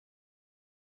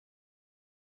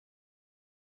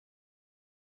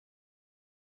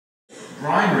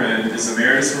Wren is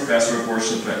Emeritus Professor of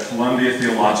Worship at Columbia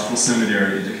Theological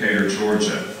Seminary in Decatur,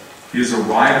 Georgia. He is a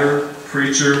writer,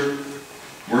 preacher,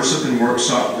 worship and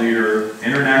workshop leader,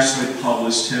 internationally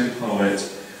published hymn poet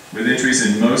with entries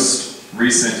in most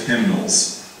recent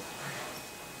hymnals.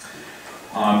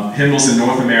 Hymnals in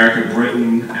North America,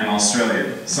 Britain, and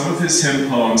Australia. Some of his hymn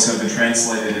poems have been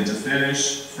translated into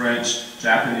Finnish, French,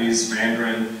 Japanese,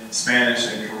 Mandarin, Spanish,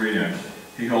 and Korean.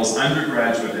 He holds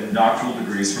undergraduate and doctoral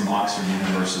degrees from Oxford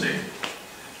University.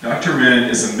 Dr. Wren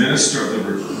is a minister of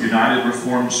the United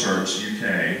Reformed Church,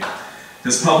 UK.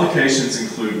 His publications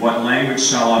include What Language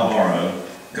Shall I Borrow?,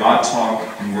 God Talk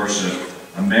and Worship,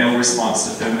 a male response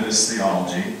to feminist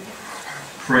theology,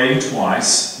 Praying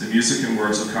Twice, the music and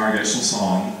words of congregational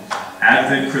song,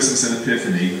 Advent, Christmas, and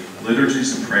Epiphany,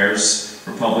 liturgies and prayers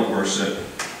for public worship,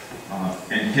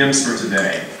 and hymns for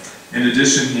today. In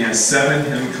addition, he has 7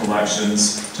 hymn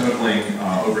collections totaling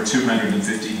over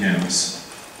 250 hymns.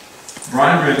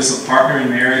 Wren is a partner in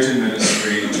marriage and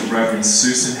ministry to Reverend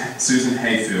Susan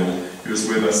Hayfield, who is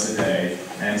with us today,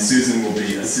 and Susan will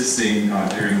be assisting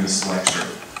during this lecture.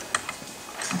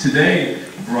 Today,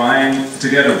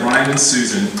 together, Brian and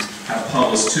Susan have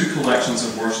published 2 collections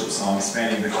of worship songs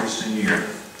spanning the Christian year.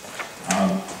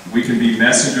 We Can Be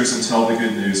Messengers and Tell the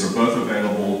Good News are both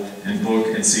available in book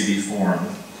and CD form.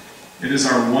 It is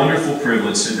our wonderful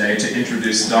privilege today to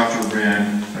introduce Dr.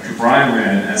 Brian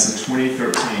Wren, as the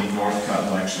 2013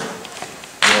 Northcutt Lecturer.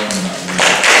 Welcome, Dr.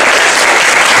 Wren.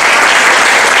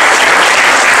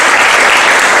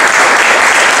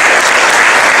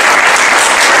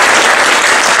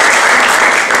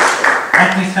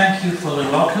 Let me thank you for the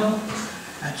welcome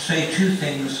and say 2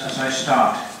 things as I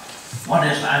start. One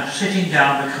is I'm sitting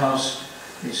down because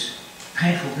it's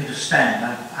painful for me to stand.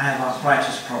 I have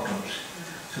arthritis problems.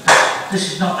 So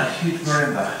this is not a huge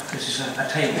marimba, this is a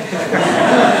table.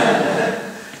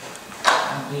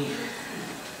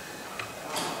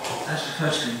 That's the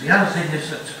first thing. The other thing is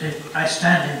that I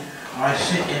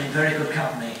sit in very good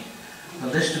company. The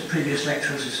list of previous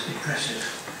lecturers is impressive.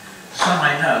 Some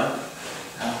I know,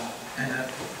 and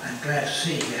I'm glad to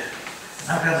see here.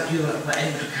 I'm glad that you were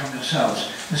able to come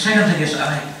yourselves. The second thing is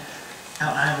I'm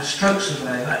a stroke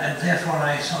survivor, and therefore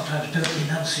I sometimes don't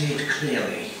enunciate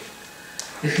clearly.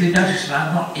 If you notice that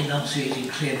I'm not enunciating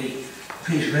clearly,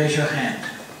 please raise your hand.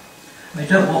 I mean,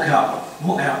 don't walk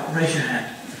out, raise your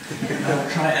hand. I'll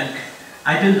try and,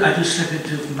 I do slip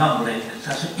into mumbling,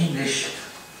 that's an English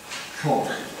fault.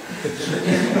 So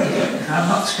if I'm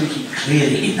not speaking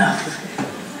clearly enough,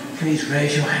 please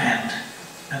raise your hand,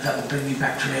 and that will bring me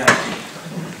back to reality.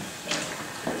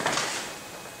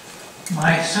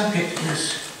 My subject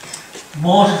is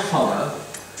More to Follow,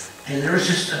 a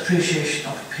lyricist appreciation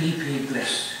of P.P.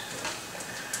 Bliss.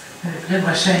 I begin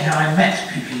by saying how I met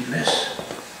P.P. Bliss,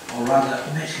 or rather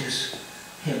met his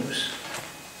hymns.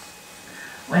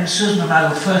 When Susan and I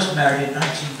were first married in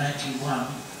 1991,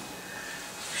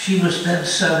 she was then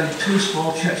serving 2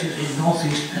 small churches in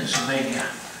northeast Pennsylvania,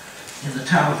 in the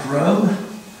town of Rome,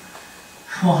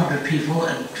 400 people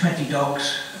and 20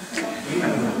 dogs,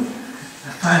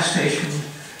 a fire station,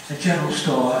 a general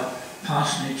store,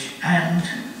 parsonage, and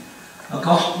a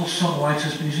gospel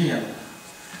songwriters museum,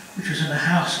 which was in a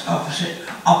house opposite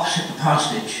the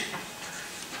parsonage.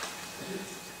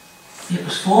 It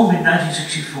was formed in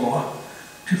 1964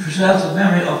 to preserve the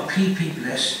memory of P.P.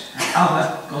 Bliss and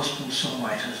other gospel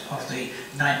songwriters of the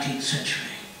 19th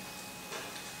century.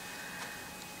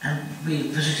 And we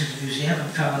visited the museum and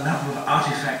found a number of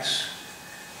artifacts,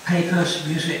 papers,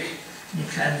 music,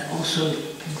 and also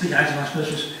the big item I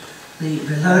suppose was the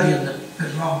melodeon that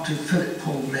belonged to Philip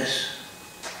Paul Bliss.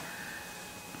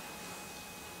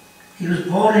 He was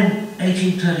born in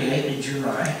 1838 in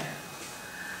July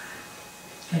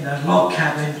in a log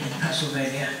cabin in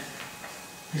Pennsylvania.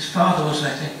 His father was,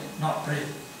 I think, not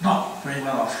very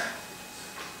well off.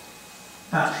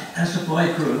 But as the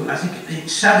boy grew, I think it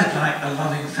sounded like a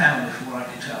loving family from what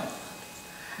I can tell.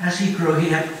 As he grew, he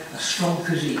had a strong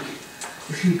physique.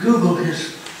 If you Google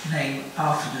his name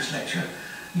after this lecture,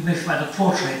 you may find a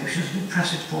portrait, which is an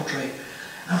impressive portrait.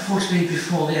 Unfortunately,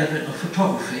 before the advent of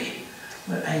photography,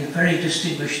 but a very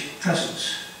distinguished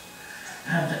presence.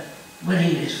 And when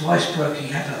his voice broke, he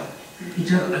developed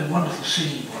a wonderful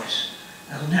singing voice,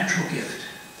 as a natural gift.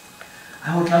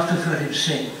 I would love to have heard him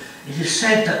sing. It is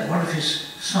said that one of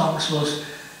his songs was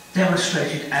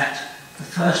demonstrated at the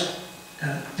first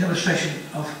demonstration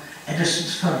of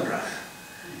Edison's phonograph.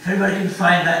 If anybody can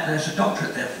find that, there's a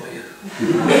doctorate there for you.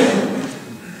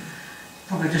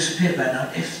 Probably disappeared by now.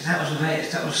 If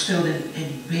that was still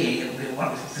in being, it would be a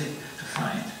wonderful thing to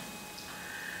find.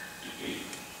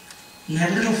 He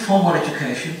had little formal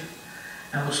education,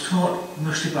 and was taught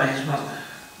mostly by his mother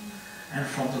and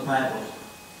from the Bible.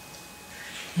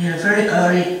 He had very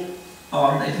early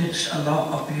on evinced a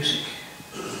love of music,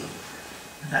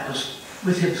 and that was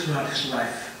with him throughout his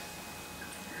life.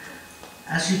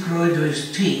 As he grew into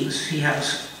his teens, he had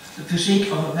the physique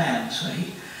of a man, so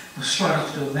he was strong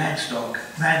enough to do a man's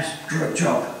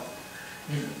job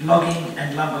in logging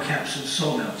and lumber camps and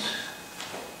sawmills.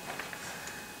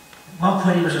 At one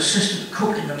point he was assistant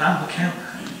cook in the lumber camp,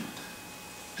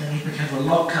 then he became a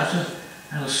log cutter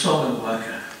and a sawmill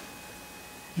worker.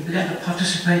 He began to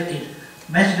participate in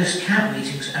Methodist camp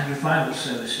meetings and revival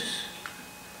services.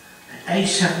 At age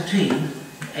 17, in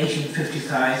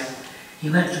 1855, he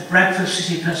went to Bradford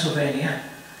City, Pennsylvania,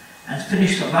 and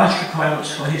finished the last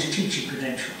requirements for his teaching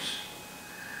credentials.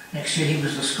 Next year he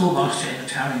was the schoolmaster in a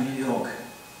town in New York.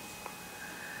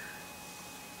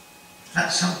 At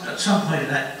some point in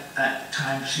that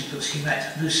time sequence he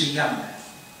met Lucy Young,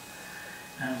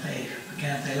 and they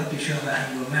loved each other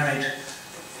and were married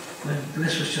when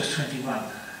Bliss was just 21.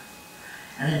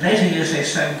 And in later years they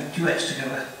sang duets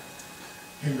together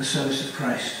in the service of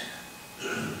Christ.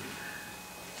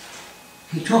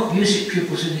 He taught music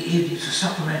pupils in the evening to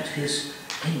supplement his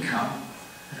income.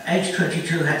 At age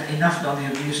 22 had enough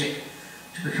knowledge of music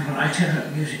to become an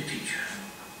itinerant music teacher.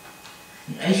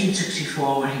 In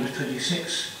 1864, when he was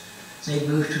 26, they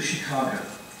moved to Chicago.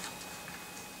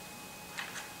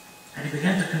 And he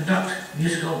began to conduct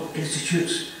musical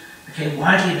institutes, became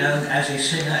widely known as a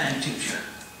singer and teacher.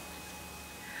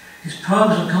 His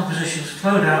poems and compositions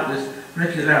flowed out with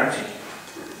regularity.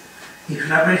 He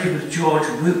collaborated with George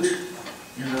Root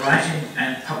in the writing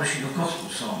and publishing of gospel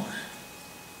songs.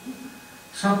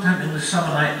 Sometime in the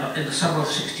summer of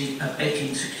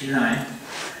 1869,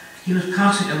 he was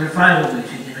passing a revival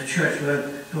meeting in a church where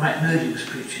Dwight Moody was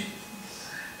preaching.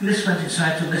 Bliss went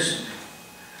inside to listen.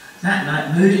 That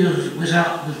night, Moody was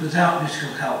without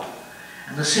musical help,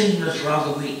 and the singing was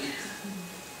rather weak.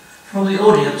 From the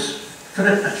audience,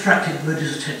 Philip attracted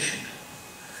Moody's attention.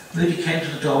 Moody came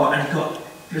to the door and got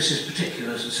Bliss's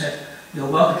particulars and said, "You're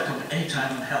welcome to come at any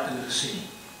time and help me with the singing."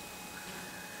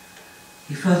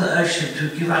 He further urged him to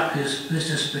give up his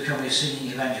business and become a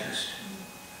singing evangelist.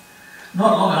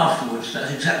 Not long afterwards,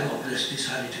 that's exactly what Bliss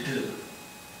decided to do.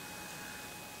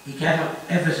 He gave up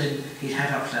everything he'd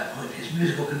had up to that point, his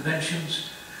musical conventions,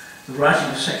 the writing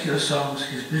of secular songs,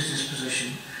 his business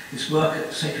position, his work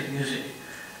at Sacred Music,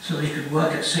 so that he could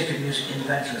work at Sacred Music in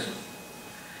evangelism.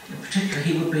 In particular,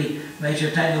 he would be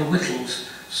Major Daniel Whittle's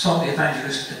song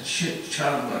evangelist and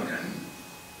child worker.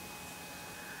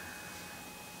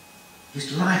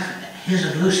 His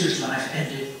and Lucy's life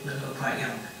ended when they were quite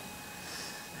young,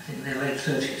 I think in their late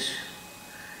 30s.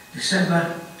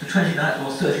 December the 29th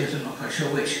or 30th, I'm not quite sure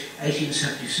which,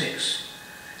 1876,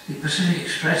 the Pacific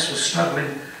Express was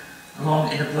struggling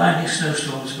along in a blinding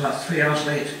snowstorm. It was about 3 hours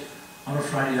late on a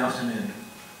Friday afternoon.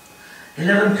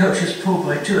 11 coaches pulled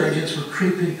by 2 engines were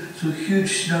creeping through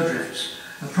huge snowdrifts,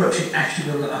 approaching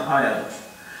Ashtabula, Ohio.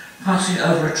 Passing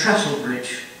over a trestle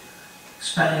bridge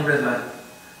spanning a river,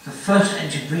 the first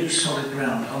engine reached solid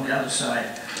ground on the other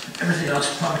side, and everything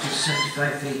else plummeted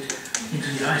 75 feet into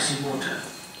the icy water.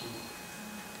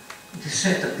 It is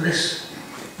said that Bliss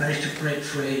managed to break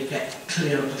free, get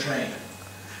clear of the train.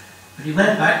 But he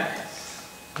went back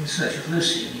in search of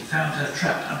Lucy, and he found her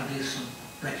trapped underneath some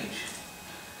wreckage.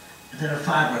 And then a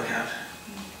fire broke out,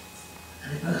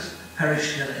 and they both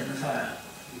perished together in the fire.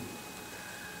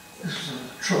 This was a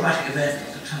traumatic event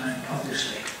at the time,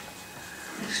 obviously.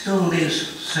 It still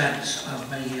leaves sadness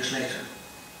many years later.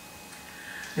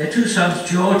 Their 2 sons,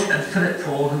 George and Philip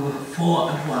Paul, who were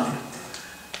 4 and 1,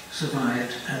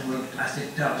 survived and were, I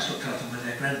think, doubtless looked after by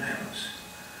their grandparents.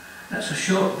 That's a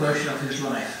short version of his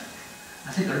life.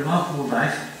 I think a remarkable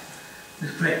life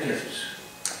with great gifts.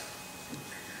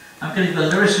 I'm going to give a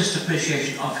lyricist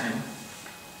appreciation of him.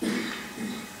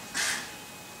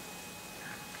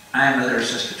 I am a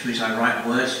lyricist, which means I write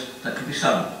words that can be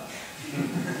sung.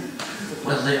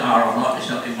 Whether they are or not is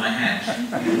not in my hands.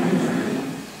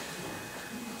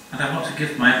 And I want to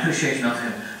give my appreciation of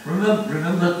him.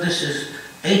 Remember this is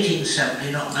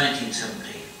 1870, not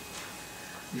 1970.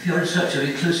 If you're in search of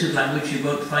inclusive language, you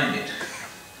won't find it.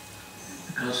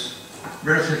 Because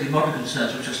relatively modern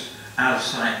concerns were just out of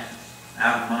sight,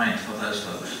 out of mind for those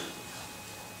folks.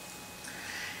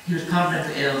 He was part of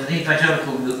an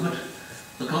evangelical movement.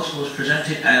 The gospel was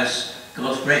presented as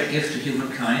God's great gift to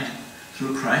humankind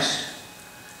through Christ,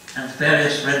 and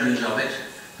various renderings of it,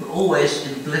 but always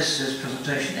in Bliss's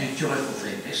presentation a joyful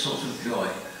thing, a source of joy.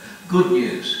 Good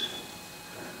news.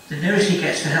 The nearest he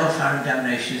gets to hellfire and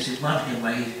damnation is in one hymn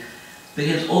where he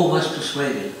begins almost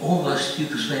persuaded, almost you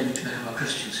persuade me to become a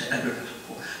Christian, said Emeritus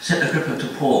sent Agrippa to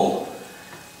Paul.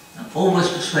 And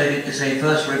almost persuaded is a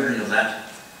verse rendering of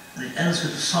that, and it ends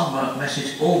with a somber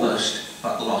message, almost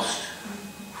but lost.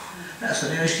 That's the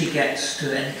nearest he gets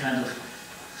to any kind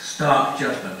of stark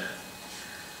judgment.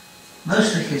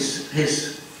 Mostly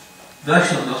his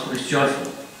version of the gospel is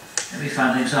joyful. Let me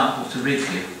find an example to read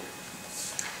to you.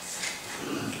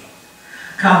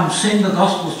 Come, sing the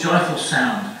gospel's joyful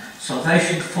sound,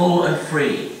 salvation full and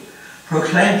free.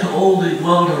 Proclaim to all the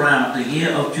world around the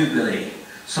year of Jubilee.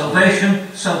 Salvation,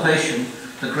 salvation,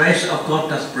 the grace of God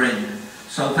doth bring.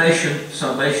 Salvation,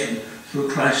 salvation, through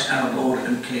Christ our Lord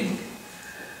and King.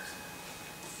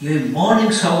 Ye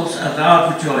mourning souls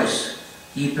aloud rejoice.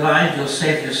 Ye blind your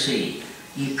Saviour see.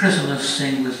 Ye prisoners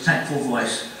sing with thankful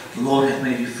voice. The Lord hath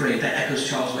made you free. That echoes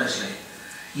Charles Wesley.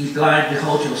 Ye blind,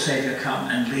 behold your Saviour come,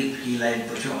 and leap ye lame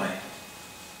for joy.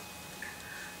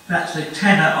 That's the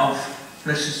tenor of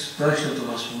Bliss's version of the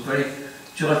gospel, very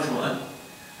joyful,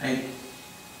 and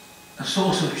a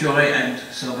source of joy and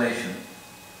salvation.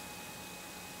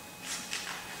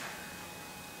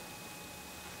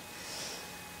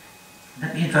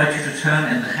 Let me invite you to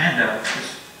turn in the handout,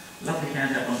 this lovely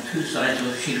handout on two sides of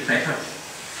a sheet of paper.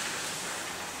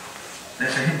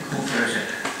 There's a hymn called, where is it?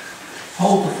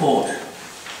 Hold the Fort.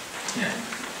 Yeah.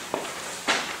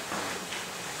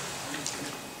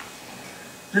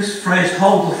 This phrase,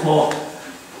 hold the fort,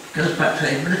 goes back to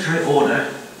a military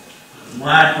order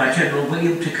wired by General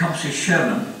William Tecumseh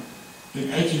Sherman in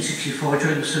 1864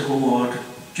 during the Civil War to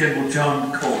General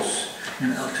John Corse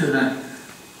in Altoona,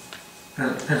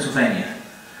 Pennsylvania.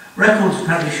 Records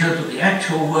apparently showed that the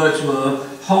actual words were,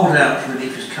 hold out,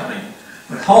 relief is coming.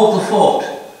 But hold the fort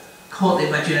caught the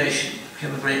imagination.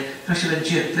 Became a very, especially when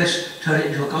Bliss turned it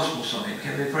into a gospel song, it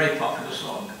became a very popular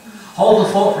song. Hold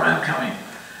the fort, for I am coming.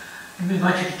 And we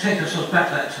invite you to take ourselves back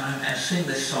to that time and sing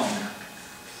this song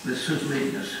with Susan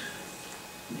leading us.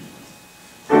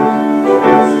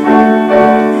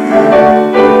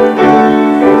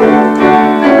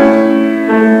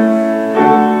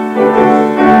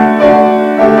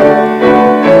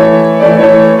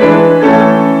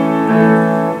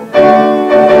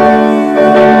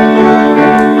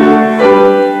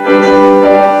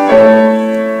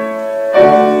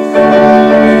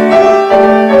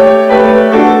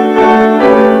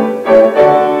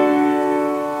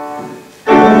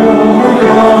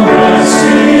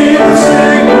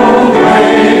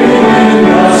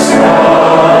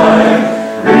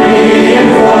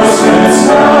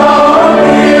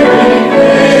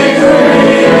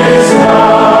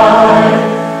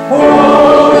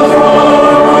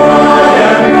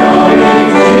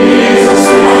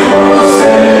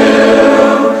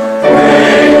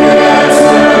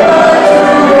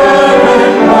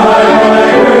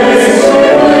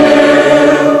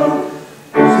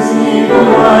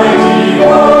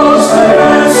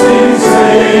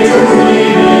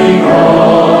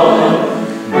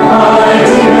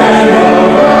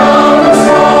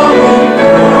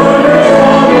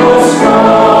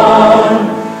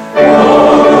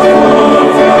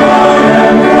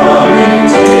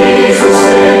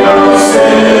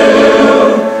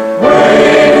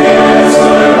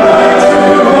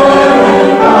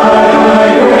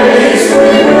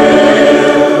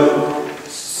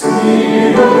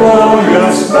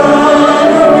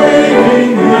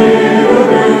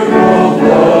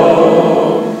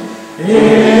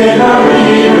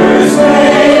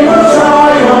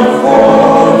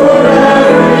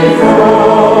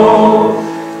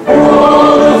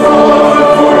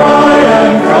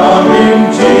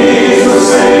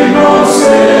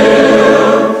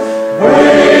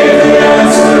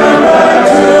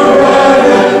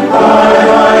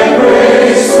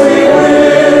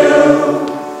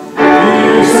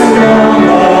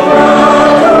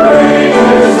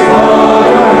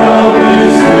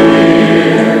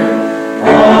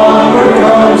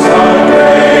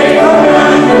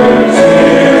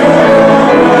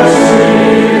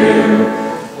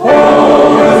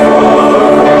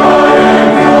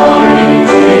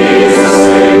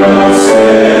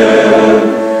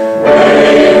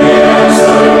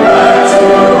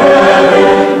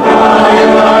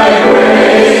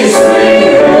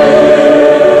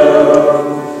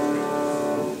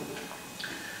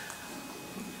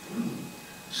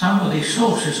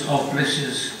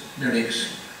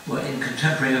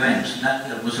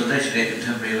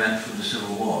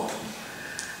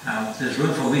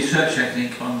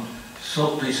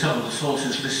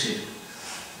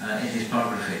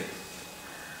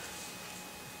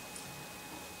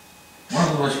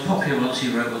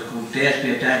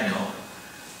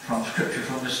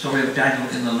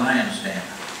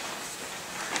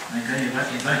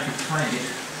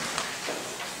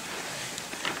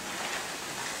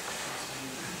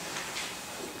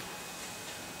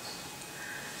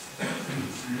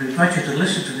 invite you to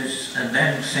listen to this and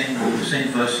then sing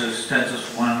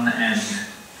stanzas 1 and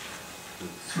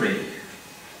 3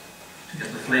 to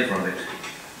get the flavour of it.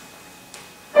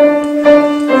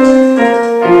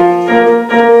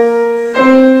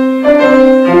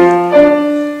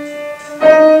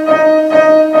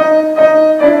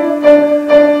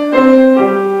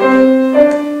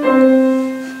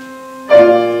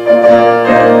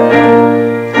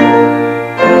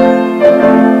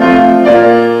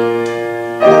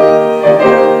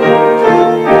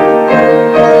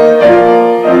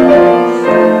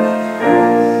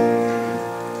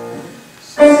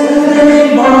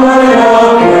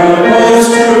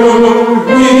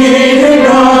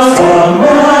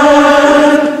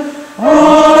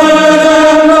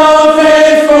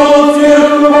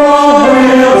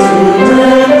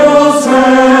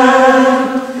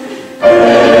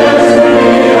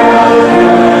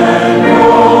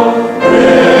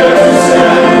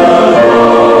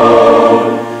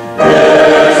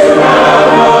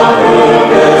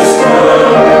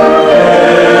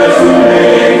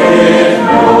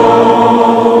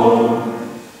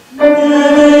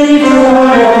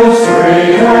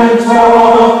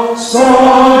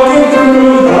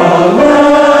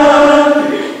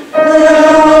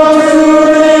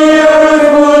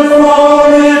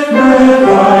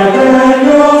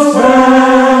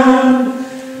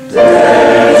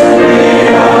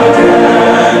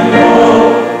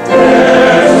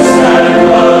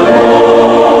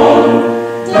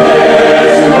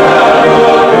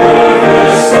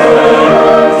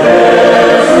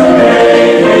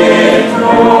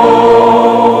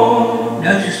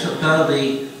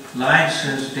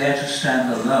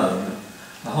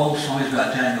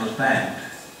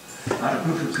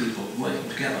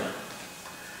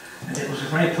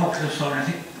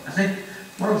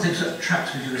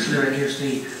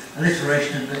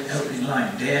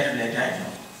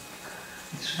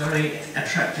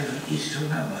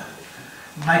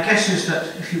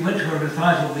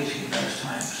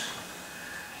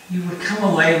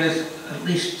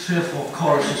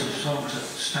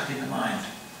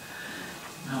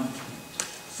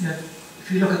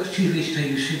 If you look at the TV today,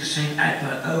 you see the same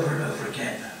advert over and over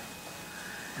again.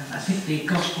 And I think the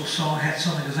gospel song had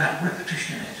something of that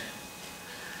repetition in it.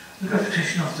 The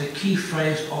repetition of the key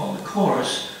phrase or the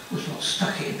chorus was what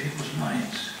stuck it in people's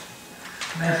minds.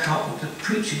 It may have helped with the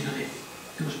preaching that it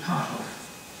was part of.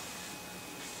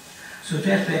 So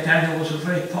Death Day Daniel was a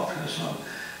very popular song.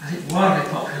 I think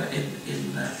wildly popular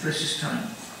in Bliss's time.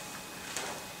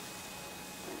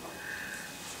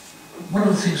 One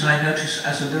of the things I notice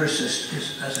as a lyricist,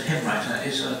 as a hymn writer,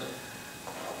 is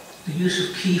the use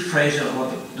of key phrases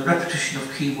or the repetition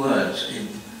of key words in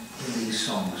these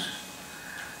songs.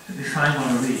 Let me find one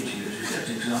and read it to you as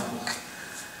an example.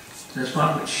 There's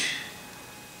one which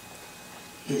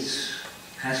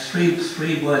has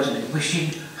three words in it: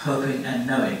 wishing, hoping, and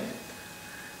knowing.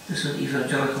 This is an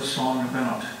evangelical song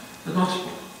about the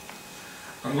gospel.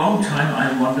 A long time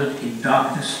I wandered in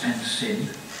darkness and sin,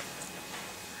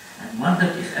 and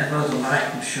wondered if ever the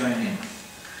light would shine in.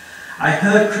 I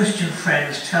heard Christian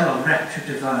friends tell of rapture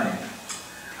divine.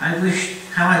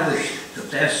 How I wished that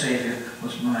their Saviour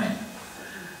was mine.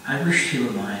 I wished he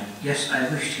were mine, yes, I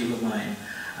wished he were mine.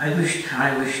 I wished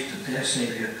that their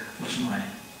Saviour was mine.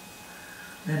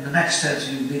 Then the next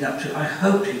stanza you lead up to, I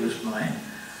hoped he was mine.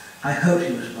 I hoped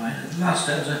he was mine. And the last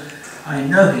stanza, I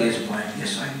know he is mine,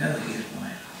 yes, I know he is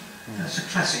mine. That's a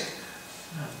classic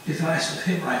device of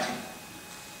hymn writing,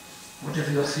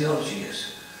 whatever your theology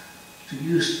is, to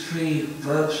use three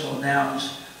verbs or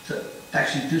nouns that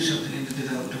actually do something in the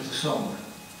development of the song.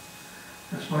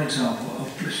 That's one example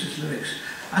of Bliss's lyrics.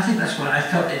 I think that's why I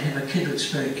felt in him a kindred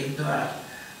spirit, even though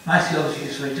my theology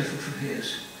is very different from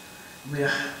his. We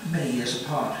are many years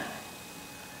apart.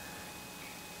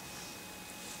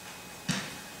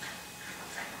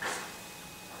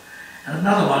 And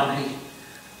another one, he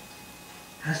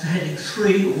has the heading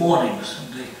 3 warnings,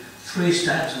 and the 3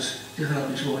 stanzas develop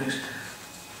these warnings.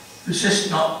 Resist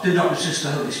not, do not resist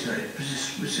the Holy Spirit.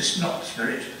 Resist not the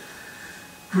Spirit.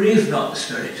 Grieve not the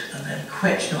Spirit, and then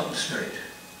quench not the Spirit.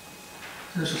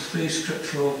 Those are 3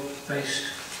 scriptural based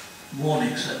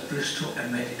warnings that Bliss took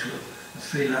and made it to a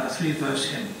 3-verse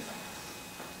hymn.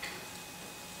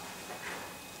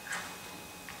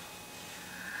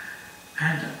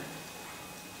 And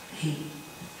he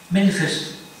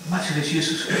manifests much of his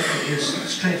use of scripture is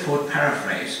straightforward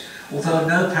paraphrase, although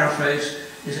no paraphrase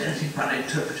is anything but an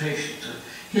interpretation. So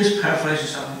his paraphrase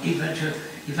is an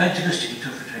evangelistic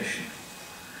interpretation.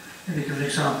 Let me give an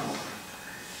example.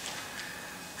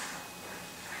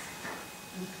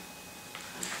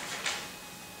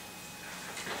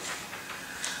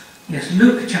 Yes,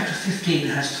 Luke chapter 15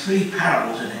 has 3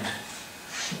 parables in it.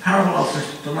 The parable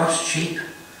of the lost sheep,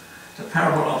 the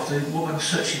parable of the woman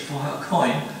searching for her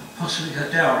coin, possibly her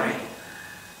dowry,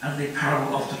 and the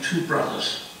parable of the 2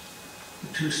 brothers.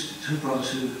 The two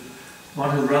brothers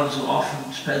one who runs off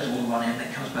and spends all the money and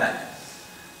then comes back,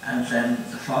 and then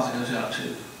the father goes out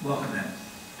to welcome him.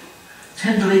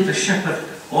 Tenderly the shepherd,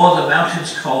 o'er the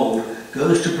mountains cold,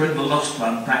 goes to bring the lost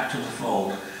one back to the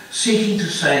fold, seeking to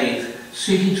save,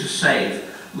 seeking to save.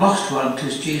 Lost one,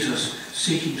 'tis Jesus,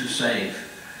 seeking to save.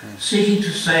 Seeking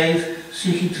to save,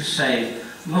 seeking to save.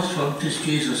 Lost one, 'tis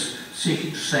Jesus,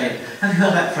 seeking to save. Have you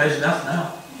heard that phrase enough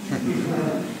now?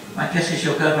 My guess is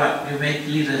you'll go back, you may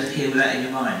leave it here with that in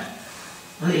your mind.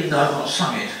 Well, even though I've not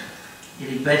sung it, it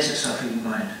embeds itself in your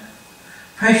mind.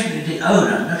 Patiently the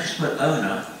owner, notice the word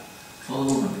owner for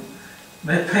the woman.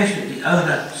 Most patiently the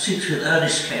owner seeks with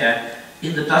earnest care,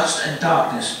 in the dust and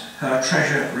darkness, her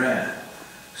treasure rare.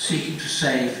 Seeking to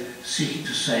save, seeking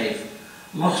to save.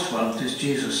 Lost one, 'tis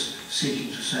Jesus,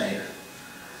 seeking to save.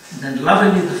 And then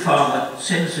lovingly the Father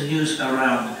sends the news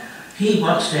around. He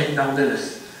once dead now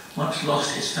liveth, once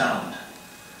lost is found.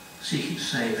 Seeking to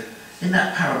save. In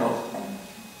that parable,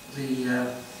 the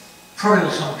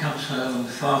prodigal son comes home and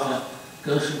the father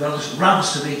goes and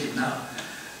runs to meet him now.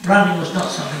 Running was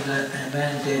not something that a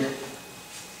man did,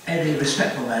 any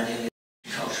respectable man did in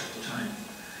the culture at the time.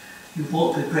 You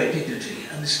walked with great dignity,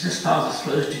 and this father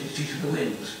throws dignity to the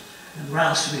winds and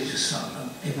runs to meet his son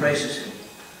and embraces him.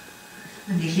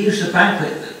 And he leaves the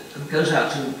banquet and goes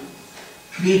out to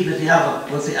plead with the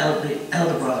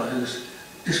elder brother who's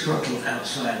disgruntled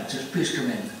outside and says, please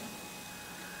come in.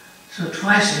 So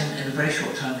twice in a very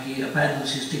short time he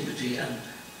abandons his dignity and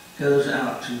goes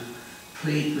out to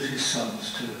plead with his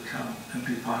sons to come and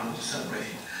be part of the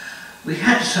celebration. We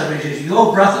had to celebrate as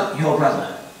your brother,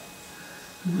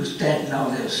 who was dead now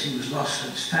lives, he was lost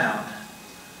and is found.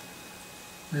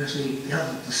 Whereas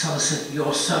the son said,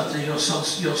 your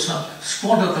son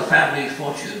squandered the family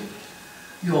fortune.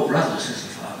 Your brother, says the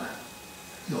father,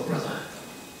 your brother.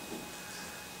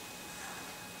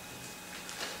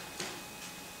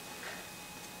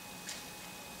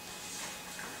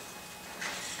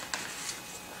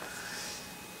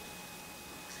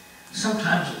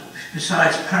 Sometimes,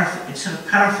 besides instead of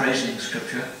paraphrasing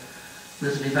scripture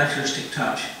with an evangelistic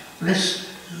touch, Bliss,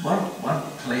 one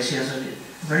place he has a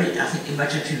very, I think,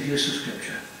 imaginative use of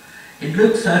scripture. In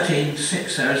Luke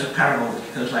 13:6 there is a parable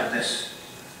that goes like this.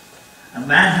 A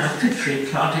man had a fig tree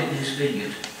planted in his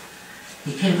vineyard.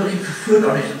 He came looking for fruit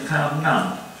on it and found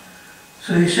none.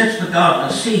 So he said to the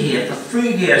gardener, see here, for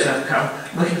 3 years I've come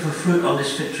looking for fruit on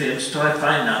this fig tree and still I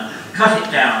find none. Cut it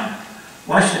down.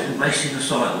 Why should it be wasting the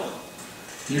soil?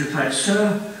 He replied,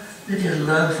 sir, let it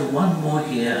alone for 1 more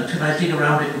year until I dig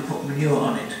around it and put manure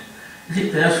on it. If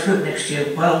it bears fruit next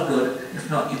year, well good. If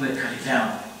not, you may cut it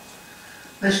down.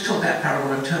 Let's talk that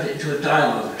parable and turn it into a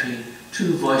dialogue between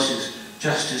 2 voices,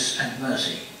 justice and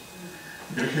mercy.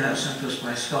 We're going to hear that sung to us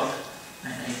by Scott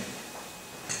and Amy.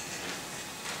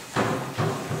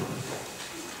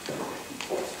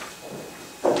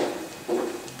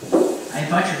 I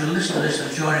invite you to listen to this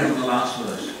and join in on the last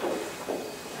verse.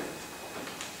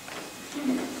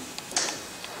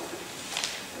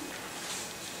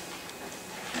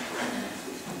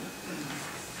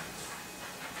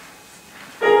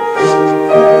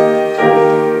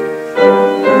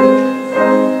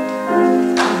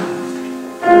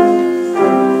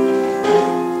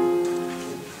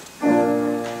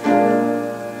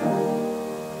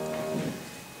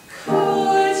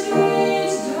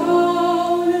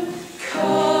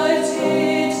 Cut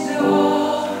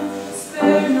it down,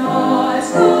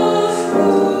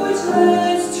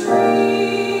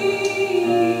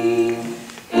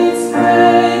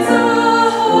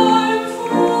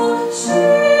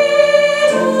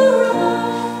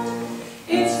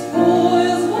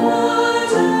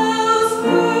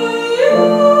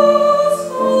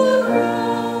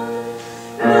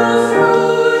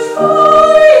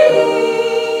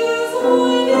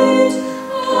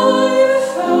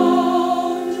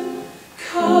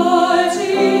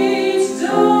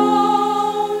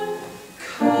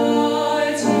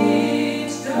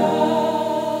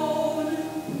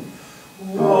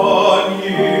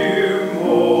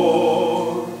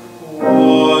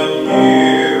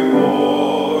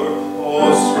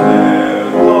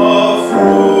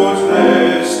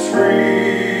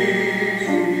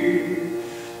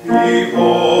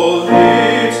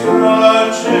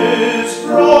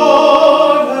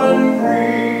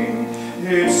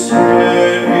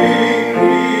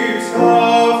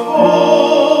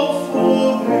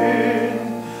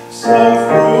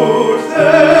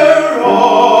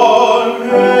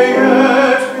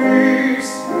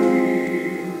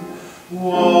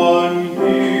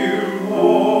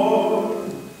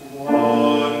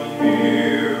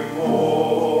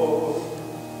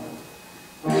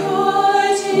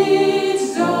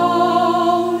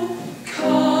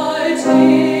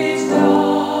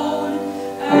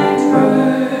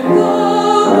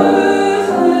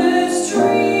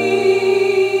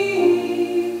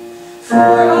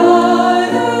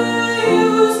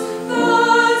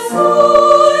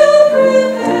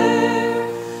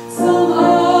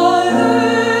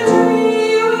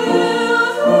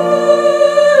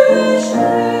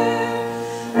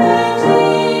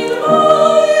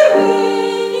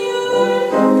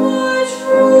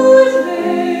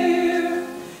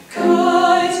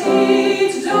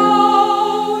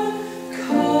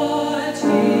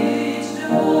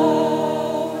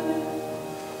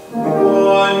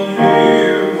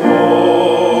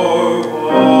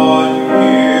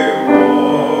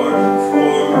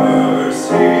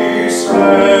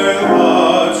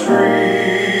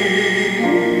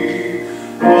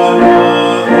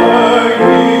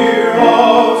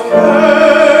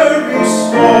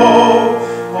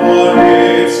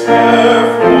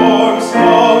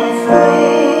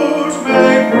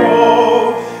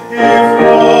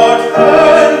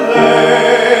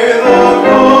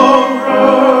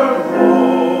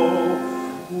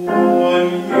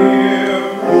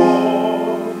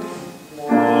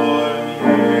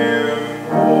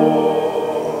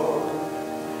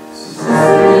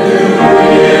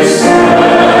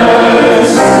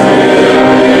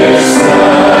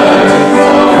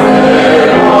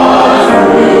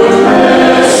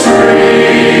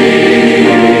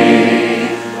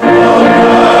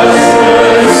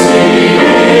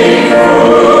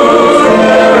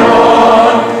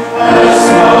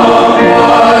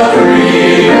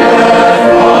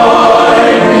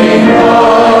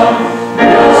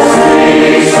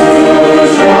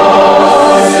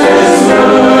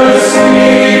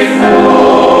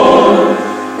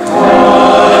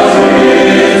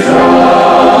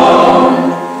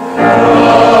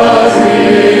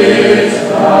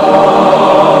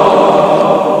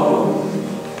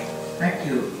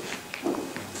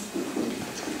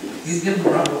 Give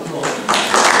them a round of applause.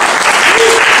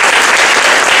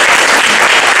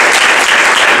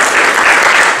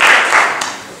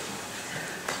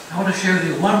 I want to show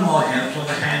you one more hymn on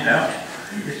the handout.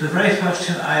 It's the very first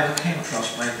hymn I ever came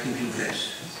across by P.P.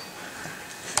 Bliss.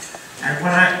 And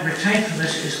what I retained from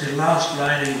this is the last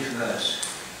line of each verse.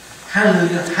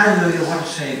 Hallelujah, hallelujah, what a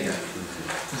saviour.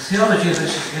 The theology of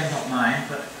this is again not mine,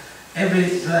 but every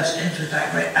verse ends with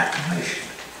that great acclamation.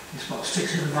 It's what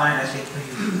sticks in the mind, I think,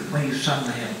 when you sung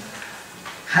the hymn.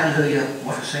 Hallelujah,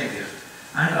 what a saviour.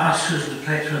 I'm going to ask Susan to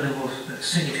play it through and then we'll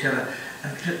sing it together.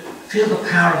 And to feel the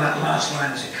power of that last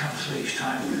line as it comes through each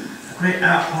time. A great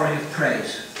outpouring of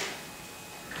praise.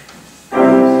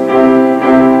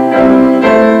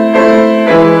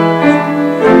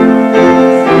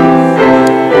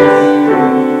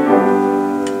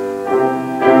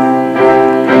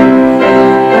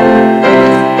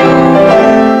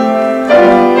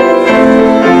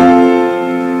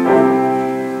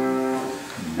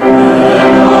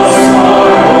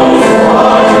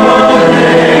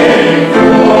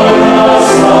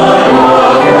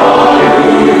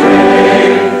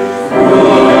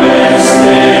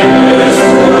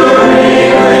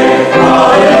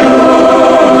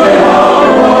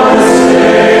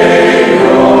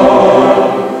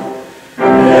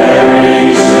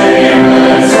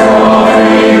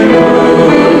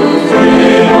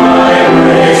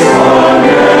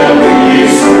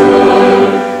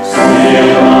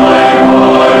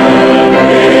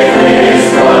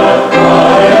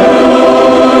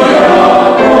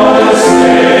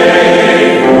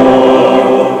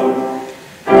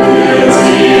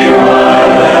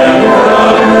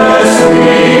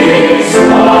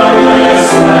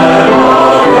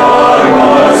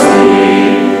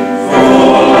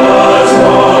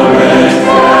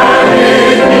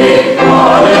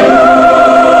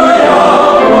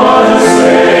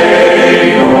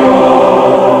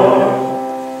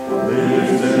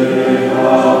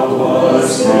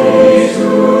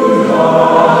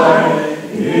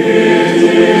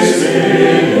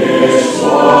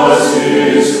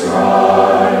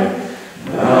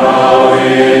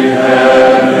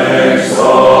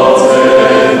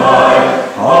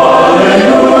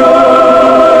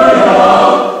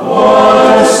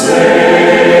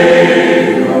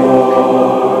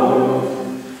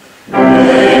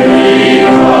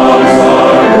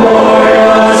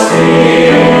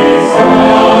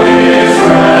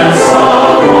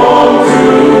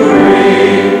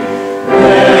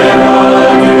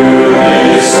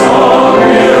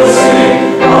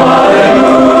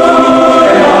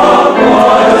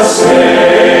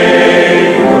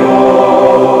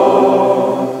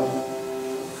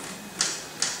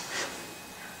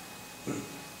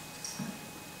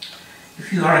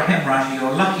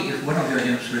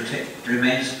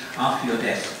 remains after your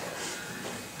death.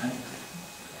 And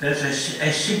there's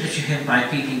a signature hymn by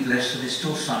P.P. Bliss that is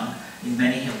still sung in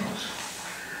many hymnals.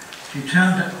 You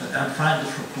turn and find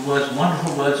the words,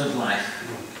 wonderful words of life.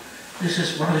 This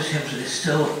is one of those hymns that is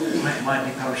still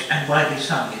widely published and widely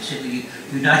sung. It's in the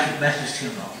United Methodist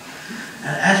hymnal.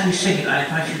 And as we sing it, I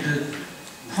invite you to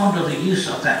ponder the use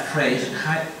of that phrase and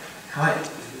how it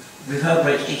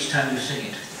reverberates each time you sing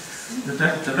it.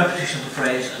 The repetition of the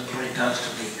phrase and what it does to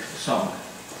the song.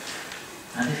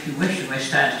 And if you wish, you may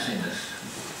stand to sing this.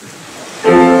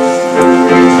 Let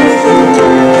me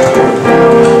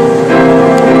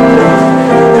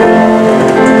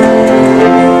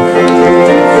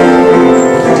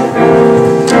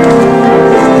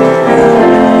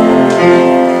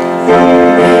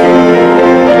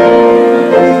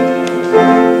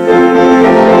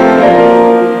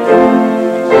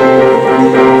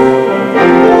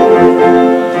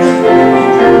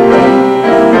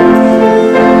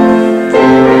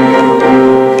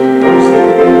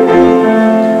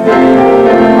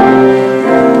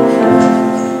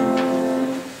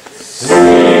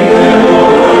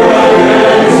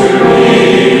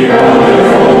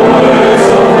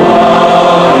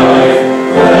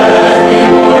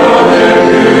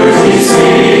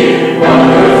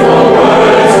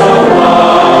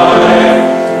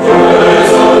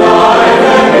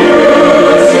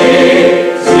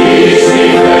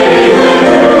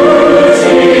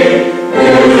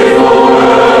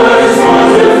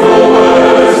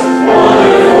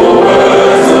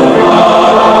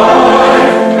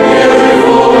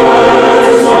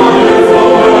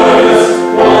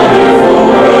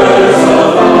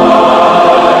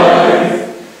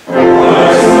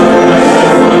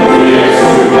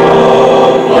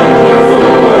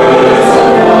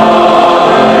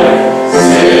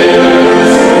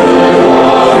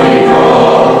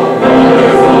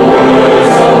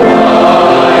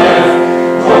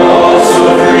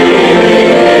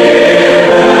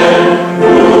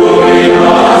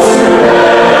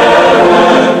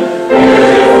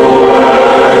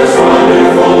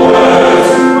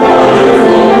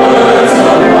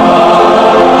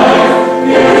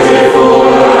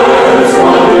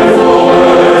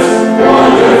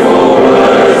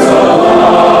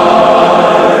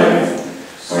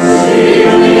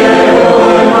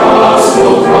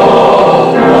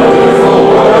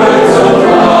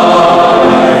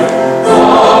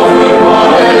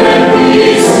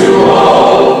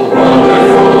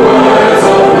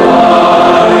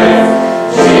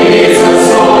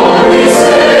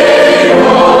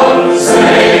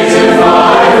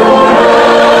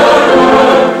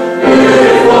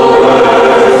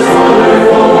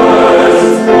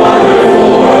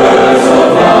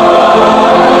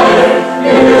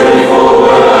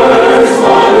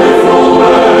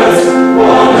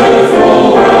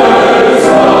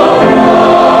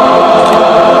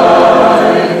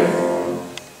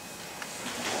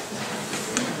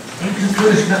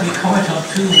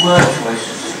two word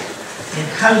choices. In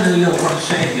Hallelujah, One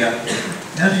Saviour,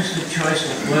 notice the choice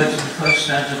of words in the first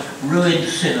stanza, ruined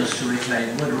sinners to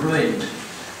reclaim. The word ruined.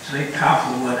 It's a very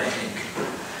powerful word, I think.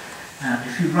 And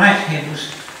if you write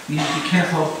hymns, you need to be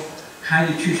careful how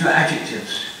you choose your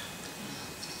adjectives.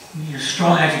 You need a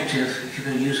strong adjective if you're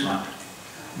going to use one.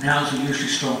 Nouns are usually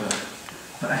stronger.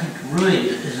 But I think ruined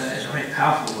is a very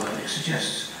powerful word. It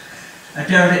suggests a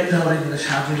derelict building that's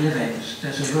how we live in.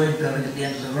 There's a ruined building at the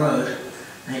end of the road,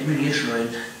 and it really is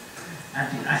ruined.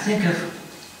 And I think of,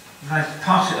 when I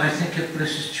pass it, I think of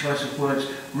Bliss's choice of words,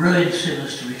 ruined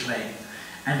sinners to reclaim.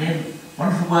 And in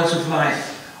Wonderful Words of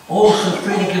Life, also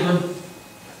freely given,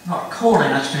 not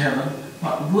calling us to heaven,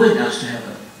 but wooing us to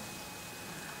heaven.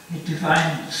 A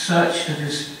divine search that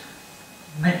is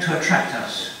meant to attract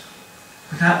us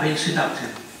without being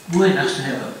seductive, wooing us to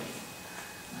heaven.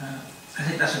 I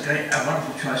think that's a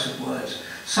wonderful choice of words.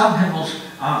 Some hymnals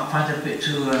find it a bit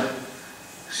too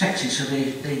sexy, so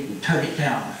they tone it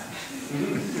down.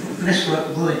 Bliss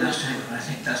wooing us to heaven, I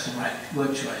think that's the right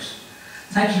word choice.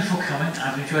 Thank you for coming.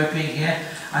 I've enjoyed being here.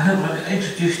 I hope I've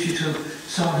introduced you to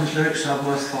someone whose lyrics are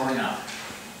worth following up.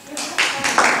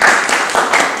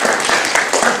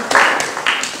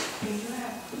 You do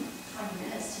have 20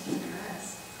 minutes to do the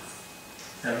rest.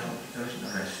 There isn't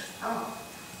the rest. Oh.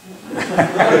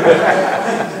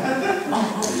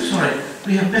 Oh, sorry.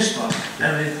 We have missed one. A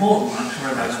very important one.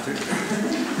 Sorry about that.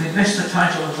 We missed the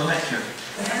title of the lecture.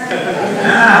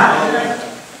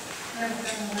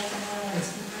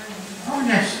 Oh,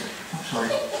 yes. I'm sorry.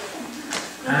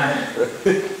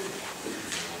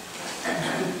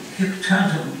 You turn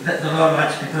to Let the Lower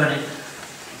Lights Be Burning.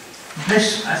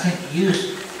 Bliss, I think,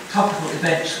 used topical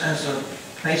events as a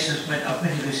basis of many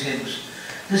of his hymns.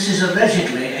 This is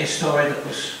allegedly a story that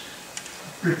was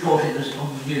reported as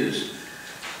on the news.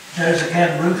 There is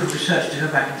again room for research to go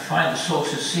back and find the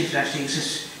sources, see if it actually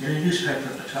exists in a newspaper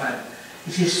at the time.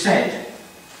 It is said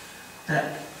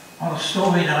that on a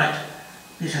stormy night,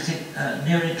 this I think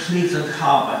nearing Cleveland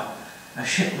Harbour, a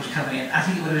ship was coming in. I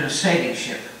think it would have been a sailing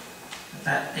ship at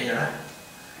that era.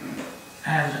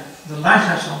 And the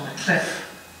lighthouse on the cliff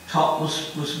top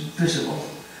was visible,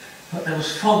 but there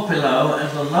was fog below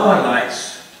and the lower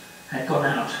lights had gone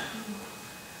out.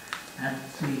 And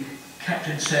the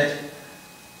captain said,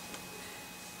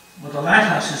 well, the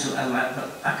lighthouse is a light, but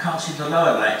I can't see the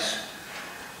lower lights.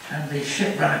 And the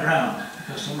ship ran aground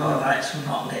because the lower lights were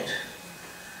not lit.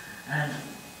 And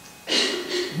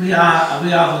we are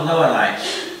the lower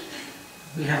lights.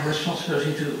 We have a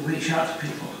responsibility to reach out to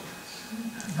people,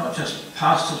 not just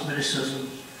pastors, ministers, and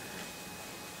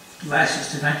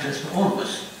licensed evangelists, but all of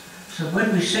us. So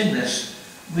when we sing this,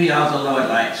 we are the lower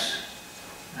lights.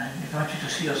 And I invite you to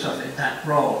see yourself in that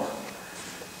role.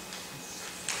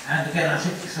 And again, I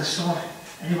think if there's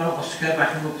anyone who wants to go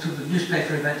back and look through the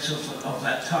newspaper events of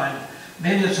that time,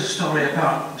 maybe there's a story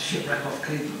about the shipwreck off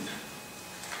Cleveland.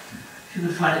 If you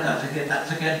can find it out again,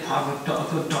 that's again part of a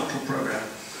good doctoral program.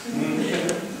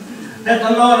 Let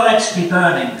the lower lights be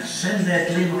burning, send their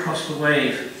gleam across the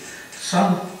wave.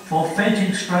 Some for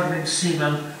fainting, struggling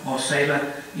seaman or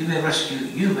sailor, you may rescue,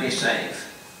 you may save.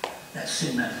 Let's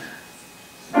sing that.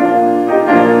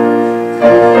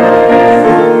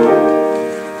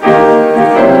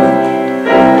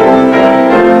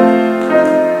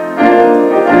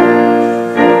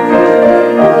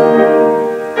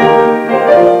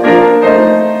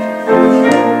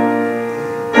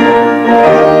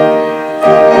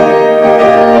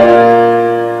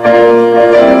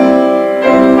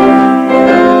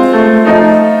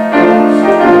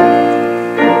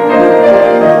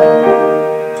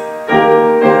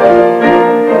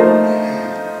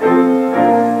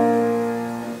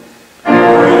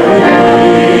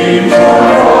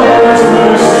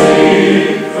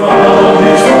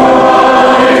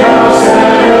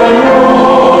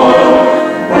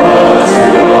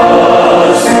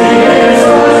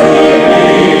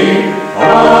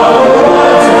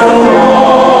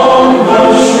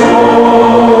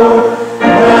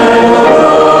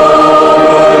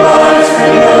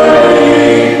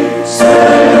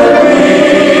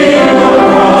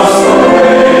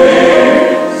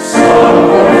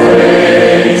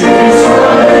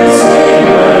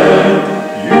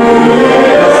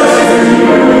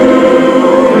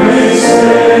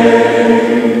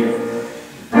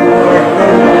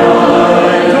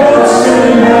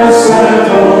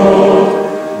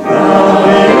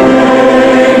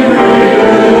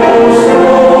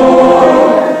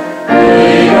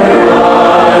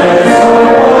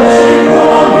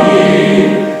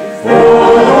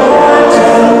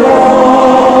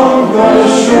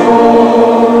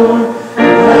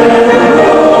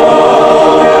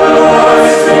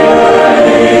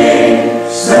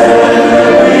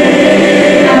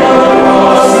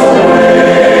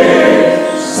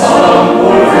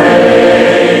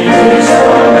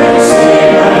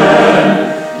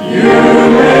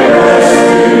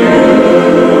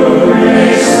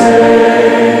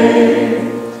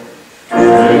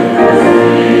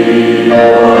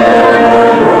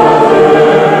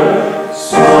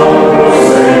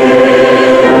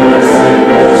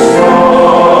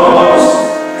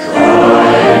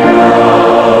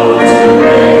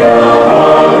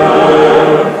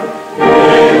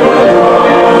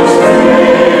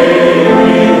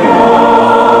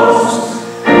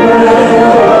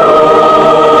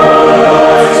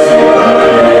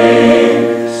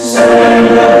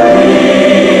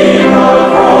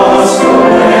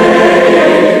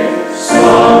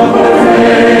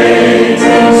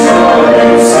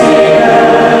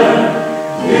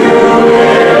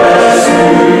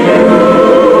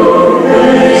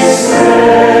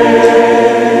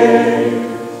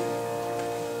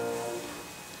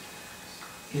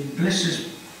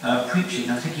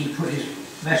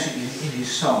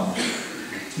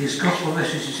 His gospel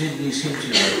message is in these hymns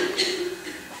he wrote.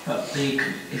 But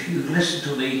if you listen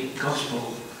to the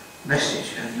gospel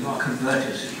message and you are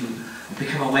converted, if you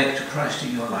become awake to Christ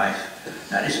in your life,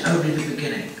 that is only the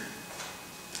beginning.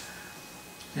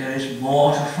 There is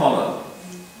more to follow.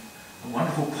 A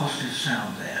wonderful positive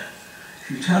sound there.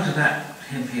 If you turn to that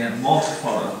hymn here, more to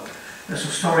follow, there's a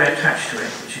story attached to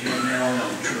it, which again may all not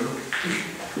be true.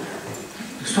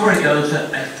 The story goes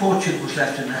that a fortune was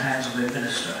left in the hands of a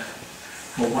minister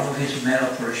for one of his male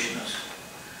parishioners.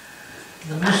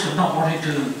 The minister, not wanting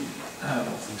to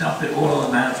dump it all on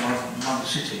the man in one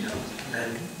sitting and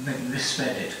then maybe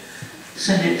misspend it,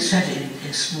 sent it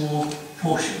in small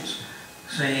portions,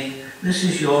 saying, "This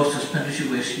is yours to spend as you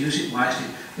wish, use it wisely,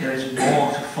 there is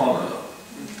more to follow."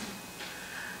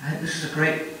 I think this is a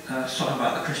great song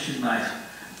about the Christian life,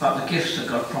 about the gifts that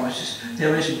God promises.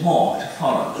 There is more to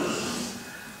follow.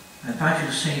 I invite you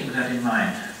to sing it with that in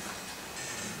mind.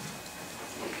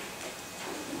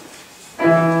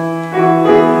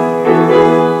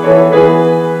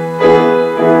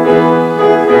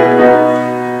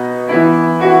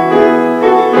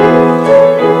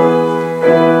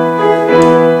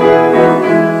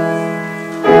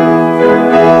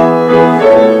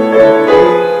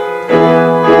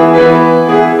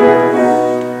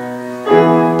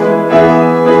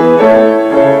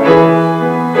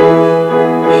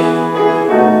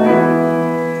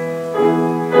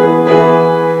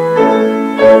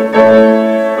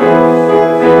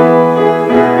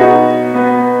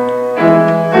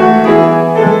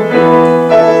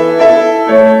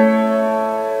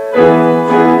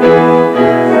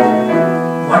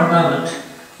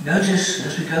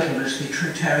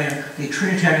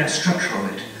 Trinitarian structure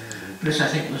of it. Bliss, I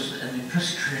think, was an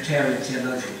impressive Trinitarian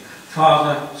theologian.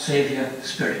 Father, Saviour,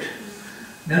 Spirit.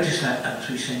 Notice that as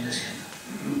we sing this hymn.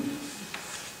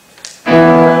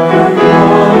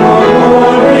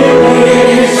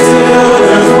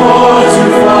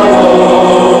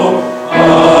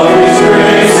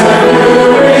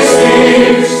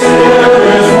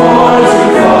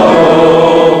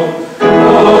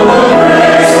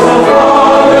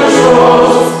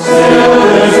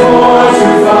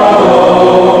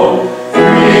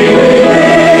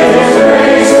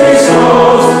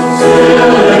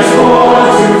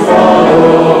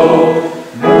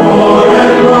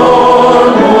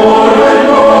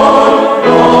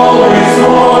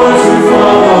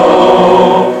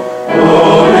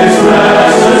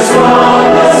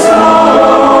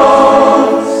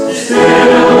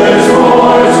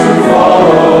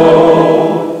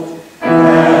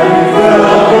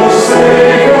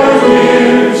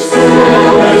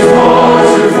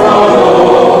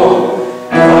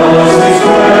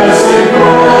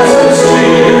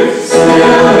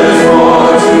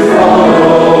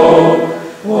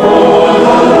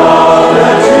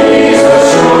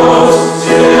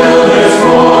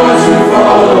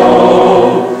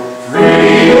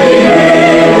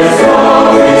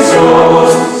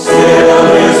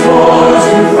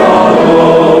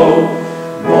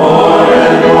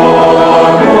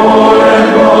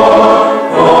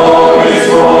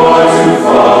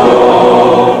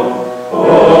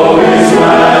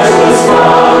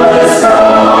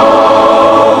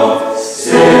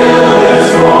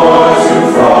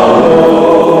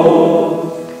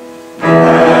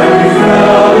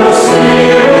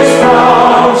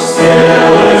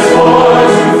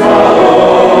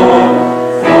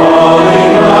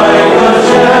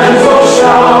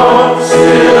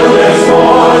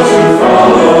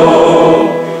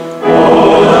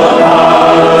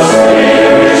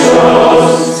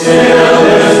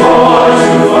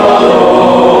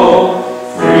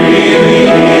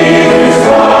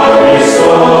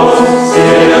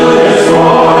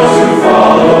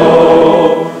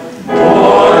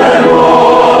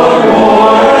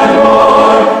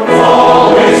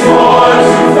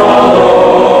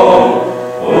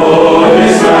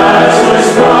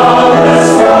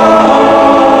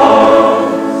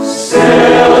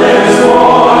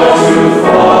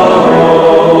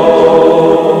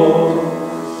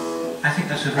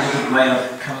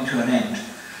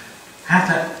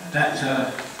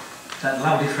 That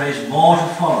lovely phrase, more to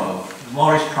follow,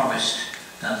 more is promised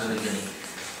than the beginning.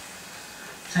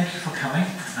 Thank you for coming.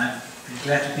 I'm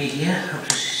glad to be here. Hope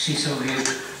to see some of you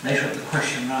later at the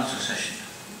question and answer session.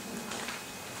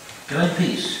 Go in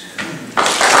peace.